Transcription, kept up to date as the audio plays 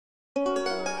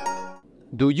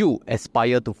Do you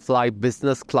aspire to fly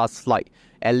business class flight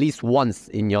at least once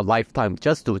in your lifetime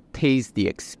just to taste the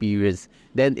experience?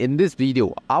 Then in this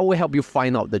video, I will help you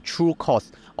find out the true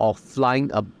cost of flying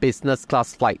a business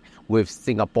class flight with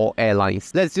Singapore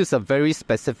Airlines. Let's use a very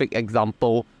specific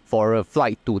example for a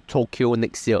flight to Tokyo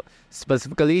next year,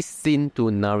 specifically seen to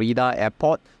Narita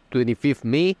Airport, 25th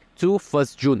May to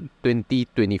 1st June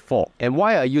 2024. And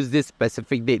why I use this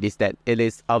specific date is that it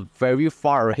is a very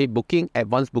far ahead booking.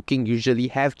 Advanced booking usually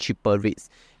have cheaper rates,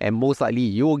 and most likely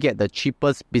you will get the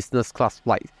cheapest business class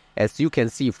flight. As you can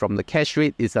see from the cash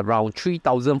rate is around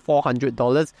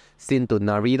 $3,400 seen to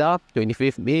Narita,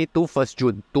 25th May to 1st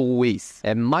June, 2 ways.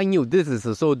 And mind you, this is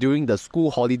also during the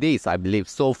school holidays, I believe.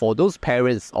 So for those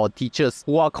parents or teachers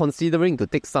who are considering to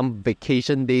take some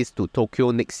vacation days to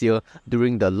Tokyo next year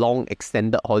during the long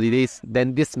extended holidays,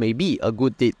 then this may be a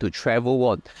good date to travel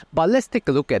on. But let's take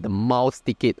a look at the miles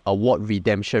ticket award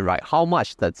redemption, right? How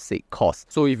much does it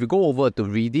cost? So if you go over to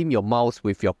redeem your miles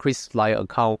with your KrisFlyer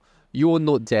account, you will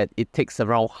note that it takes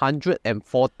around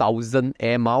 104,000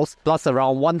 air miles plus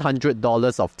around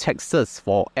 $100 of taxes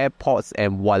for airports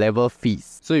and whatever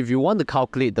fees. So if you want to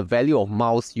calculate the value of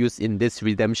miles used in this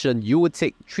redemption, you would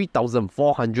take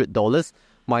 $3,400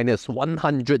 minus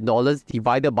 $100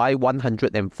 divided by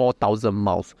 104,000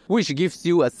 miles, which gives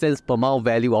you a cents per mile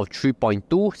value of 3.2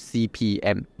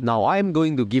 CPM. Now I am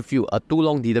going to give you a too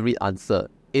long didn't read answer.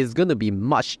 It's going to be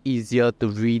much easier to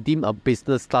redeem a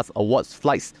business class awards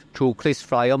flights through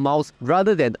KrisFlyer miles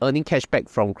rather than earning cashback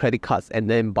from credit cards and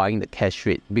then buying the cash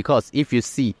rate. Because if you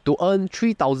see, to earn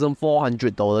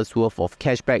 $3,400 worth of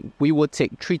cashback, we will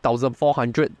take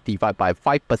 $3,400 divided by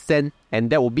 5%, and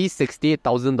that will be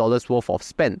 $68,000 worth of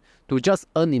spend to just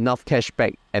earn enough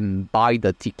cashback and buy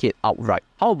the ticket outright.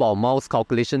 How about miles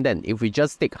calculation then? If we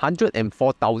just take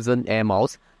 104,000 air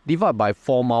miles, divide by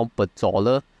 4 miles per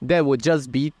dollar, that would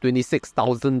just be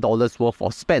 $26,000 worth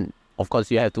of spend. Of course,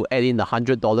 you have to add in the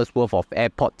 $100 worth of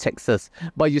airport taxes.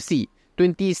 But you see,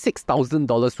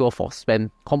 $26,000 worth of spend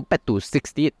compared to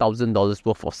 $68,000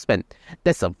 worth of spend.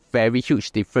 That's a very huge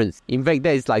difference. In fact,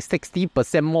 that is like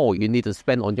 60% more you need to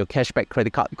spend on your cashback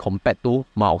credit card compared to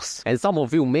miles. And some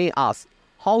of you may ask,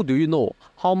 how do you know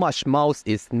how much miles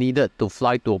is needed to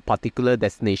fly to a particular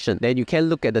destination? Then you can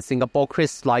look at the Singapore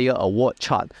KrisFlyer award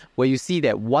chart, where you see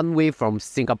that one way from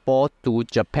Singapore to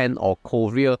Japan or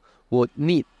Korea would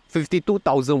need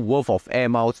 52,000 worth of air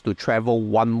miles to travel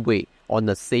one way on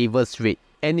the safest rate.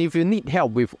 And if you need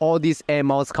help with all these air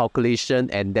miles calculation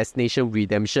and destination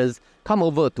redemptions, come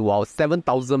over to our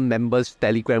 7,000 members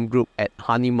Telegram group at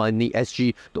Honey Money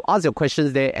SG to ask your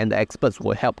questions there, and the experts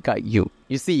will help guide you.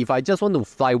 You see, if I just want to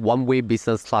fly one-way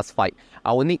business class flight,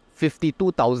 I will need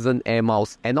 52,000 air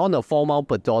miles, and on a 4 mile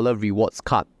per dollar rewards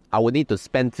card, I will need to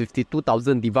spend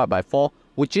 52,000 divided by 4,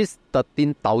 which is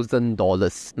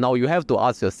 $13,000. Now you have to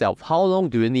ask yourself, how long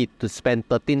do you need to spend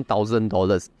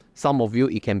 $13,000? Some of you,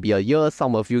 it can be a year,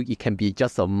 some of you, it can be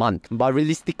just a month. But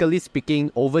realistically speaking,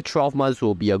 over 12 months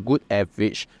will be a good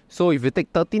average. So if you take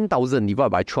 13,000 divided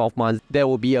by 12 months, that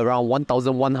will be around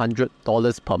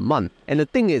 $1,100 per month. And the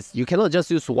thing is, you cannot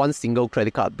just use one single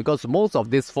credit card because most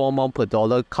of these 4 mile per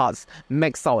dollar cards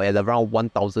max out at around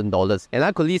 $1,000. And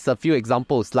I could list a few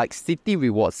examples like City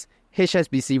Rewards,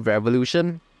 HSBC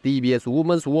Revolution, DBS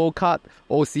Women's World Card,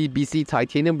 OCBC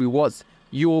Titanium Rewards,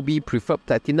 UOB Preferred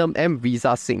Platinum, and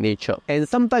Visa Signature. And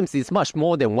sometimes it's much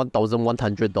more than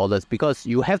 $1,100 because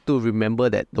you have to remember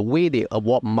that the way they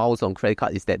award miles on credit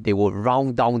card is that they will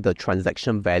round down the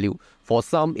transaction value. For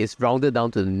some, it's rounded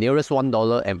down to the nearest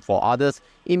 $1, and for others,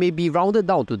 it may be rounded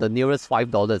down to the nearest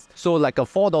 $5. So like a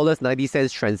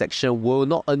 $4.90 transaction will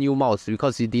not earn you miles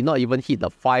because you did not even hit the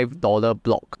 $5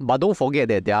 block. But don't forget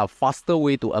that there are faster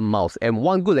ways to earn miles, and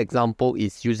one good example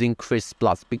is using Kris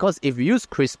Plus, because if you use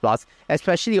Kris Plus,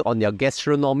 especially on their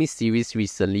gastronomy series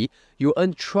recently, you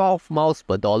earn 12 miles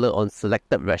per dollar on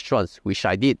selected restaurants, which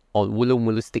I did on Wulu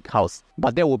Mulu Steakhouse.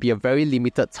 But there will be a very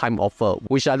limited time offer,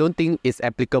 which I don't think is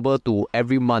applicable to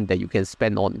every month that you can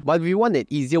spend on. But if you want an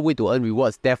easier way to earn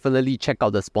rewards, definitely check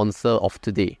out the sponsor of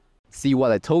today. See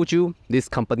what I told you? This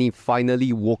company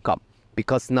finally woke up.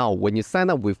 Because now, when you sign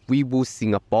up with Weeboost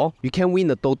Singapore, you can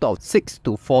win a total of 6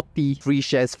 to 40 free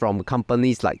shares from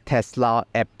companies like Tesla,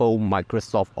 Apple,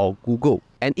 Microsoft, or Google.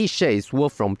 and each share is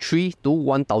worth from 3 to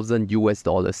 1,000 US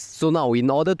dollars. So now in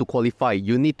order to qualify,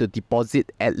 you need to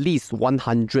deposit at least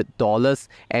 $100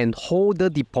 and hold the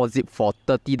deposit for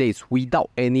 30 days without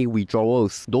any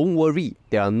withdrawals. Don't worry,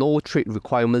 there are no trade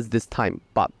requirements this time.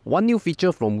 But one new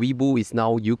feature from Webull is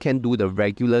now you can do the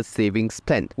regular savings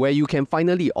plan, where you can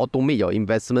finally automate your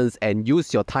investments and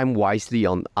use your time wisely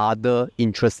on other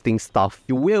interesting stuff.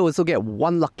 You will also get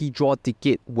one lucky draw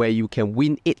ticket where you can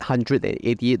win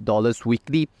 $888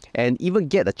 weekly and even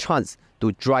get a chance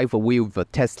to drive away with a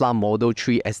Tesla Model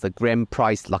 3 as the grand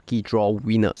prize lucky draw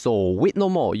winner. So wait no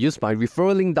more, use my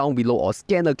referral link down below or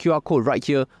scan the QR code right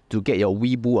here to get your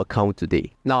Webull account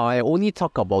today. Now I only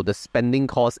talk about the spending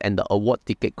cost and the award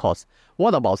ticket cost.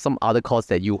 What about some other costs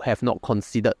that you have not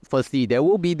considered? Firstly, there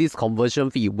will be this conversion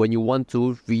fee when you want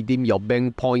to redeem your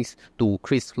bank points to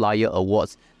KrisFlyer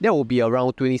Awards. That will be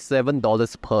around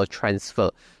 $27 per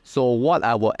transfer. So what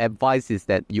I will advise is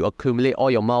that you accumulate all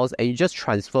your miles and you just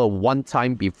transfer one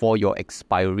time before your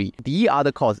expiry. The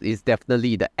other cost is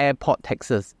definitely the airport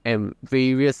taxes and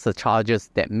various surcharges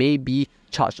that may be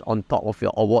charged on top of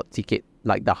your award ticket,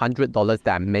 like the $100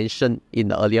 that I mentioned in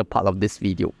the earlier part of this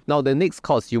video. Now the next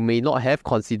cost you may not have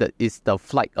considered is the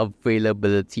flight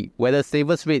availability, whether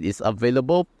Savers rate is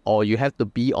available or you have to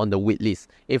be on the wait list.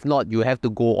 If not, you have to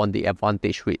go on the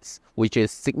advantage rates, which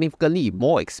is significantly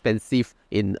more expensive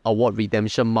in award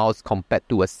redemption miles compared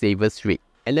to a Savers rate.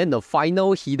 And then the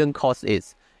final hidden cost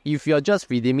is, if you're just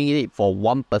redeeming it for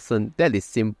one person, that is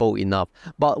simple enough.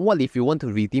 But what if you want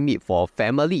to redeem it for a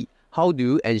family? How do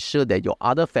you ensure that your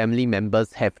other family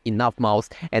members have enough miles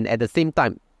and at the same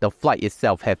time, the flight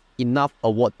itself have enough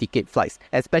award ticket flights,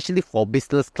 especially for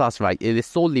business class, right? It is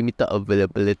so limited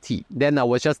availability. Then I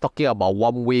was just talking about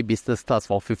one-way business class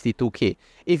for 52K.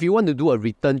 If you want to do a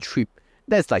return trip,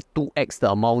 that's like 2x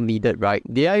the amount needed, right?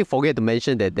 Did I forget to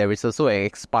mention that there is also an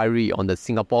expiry on the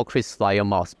Singapore KrisFlyer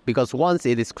miles? Because once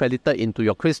it is credited into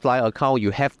your KrisFlyer account,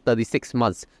 you have 36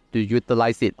 months to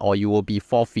utilize it or you will be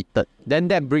forfeited. Then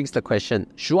that brings the question,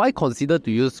 should I consider to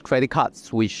use credit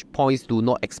cards which points do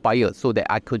not expire so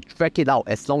that I could drag it out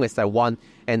as long as I want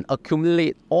and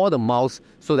accumulate all the miles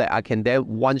so that I can then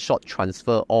one-shot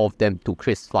transfer all of them to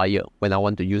KrisFlyer when I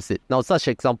want to use it? Now such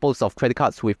examples of credit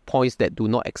cards with points that do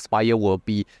not expire will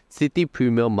be City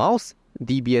Premier Miles,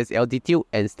 DBS Altitude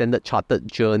and Standard Chartered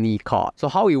Journey card. So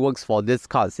how it works for these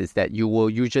cards is that you will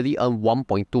usually earn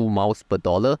 1.2 miles per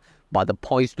dollar, but the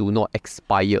points do not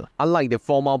expire. Unlike the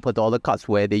 4 mile per dollar cards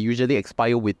where they usually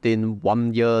expire within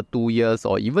 1 year, 2 years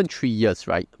or even 3 years,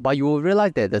 right? But you will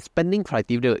realize that the spending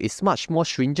criteria is much more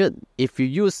stringent. If you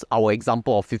use our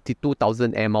example of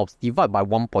 52,000 air miles divided by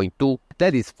 1.2,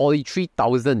 that is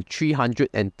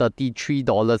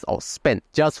 $43,333 of spend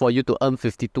just for you to earn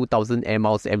 52,000 air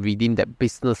miles and redeem that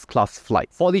business class flight.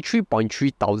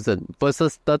 43.3 thousand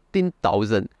versus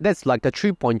 13,000. That's like a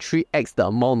 3.3x the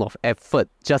amount of effort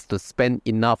just to spend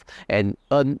enough and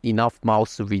earn enough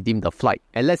miles to redeem the flight.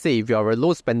 And let's say if you are a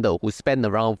low spender who spend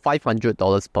around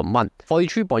 $500 per month,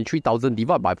 43.3 thousand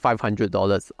divided by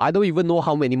 $500, I don't even know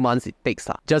how many months it takes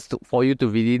for you to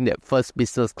redeem that first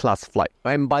business class flight.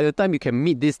 And by the time you can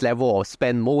meet this level of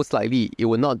spend, most likely it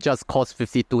will not just cost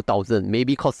 52,000,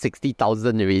 maybe cost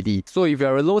 60,000 already. So if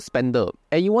you're a low spender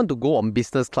and you want to go on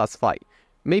business class flight,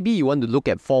 maybe you want to look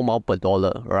at 4 miles per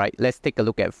dollar, right? Let's take a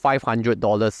look at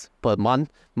 $500 per month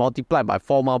multiplied by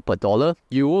 4 miles per dollar.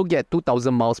 You will get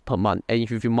 2,000 miles per month. And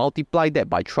if you multiply that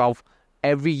by 12,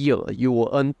 every year you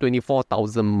will earn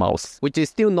 24,000 miles, which is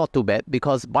still not too bad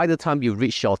because by the time you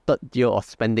reach your 3rd year of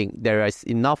spending, there is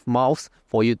enough miles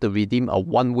for you to redeem a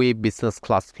one-way business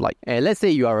class flight. And let's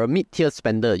say you are a mid-tier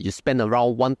spender, you spend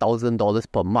around $1,000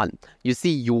 per month. You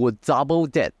see, you will double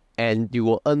that and you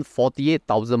will earn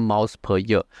 48,000 miles per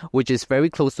year, which is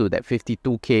very close to that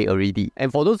 52K already.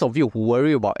 And for those of you who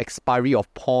worry about expiry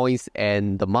of points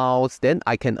and the miles, then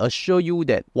I can assure you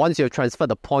that once you transfer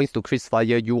the points to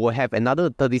KrisFlyer, you will have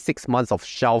another 36 months of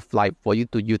shelf life for you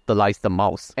to utilize the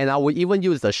miles. And I will even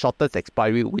use the shortest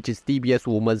expiry, which is DBS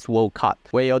Women's World Card,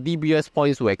 where your DBS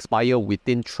points will expire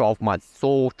within 12 months.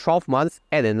 So 12 months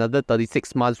and another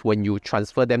 36 months when you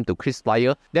transfer them to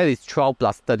KrisFlyer. That is 12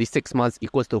 plus 36 months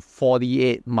equals to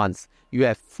 48 months. You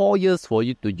have 4 years for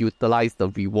you to utilize the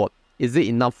reward. Is it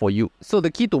enough for you? So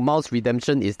the key to miles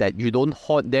redemption is that you don't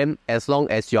hoard them as long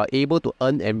as you are able to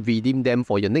earn and redeem them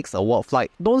for your next award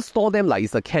flight. Don't store them like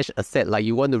it's a cash asset, like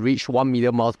you want to reach 1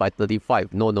 million miles by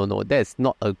 35. No. That's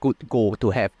not a good goal to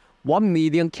have. 1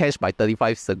 million cash by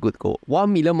 35 is a good goal.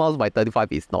 1 million miles by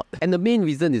 35 is not. And the main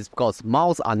reason is because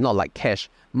miles are not like cash.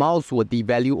 Miles will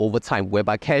devalue over time,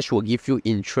 whereby cash will give you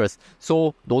interest.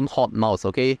 So don't hoard miles,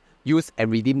 okay? use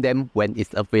and redeem them when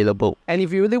it's available. And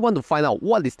if you really want to find out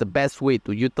what is the best way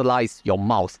to utilize your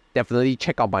miles, definitely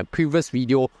check out my previous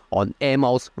video on air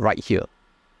miles right here.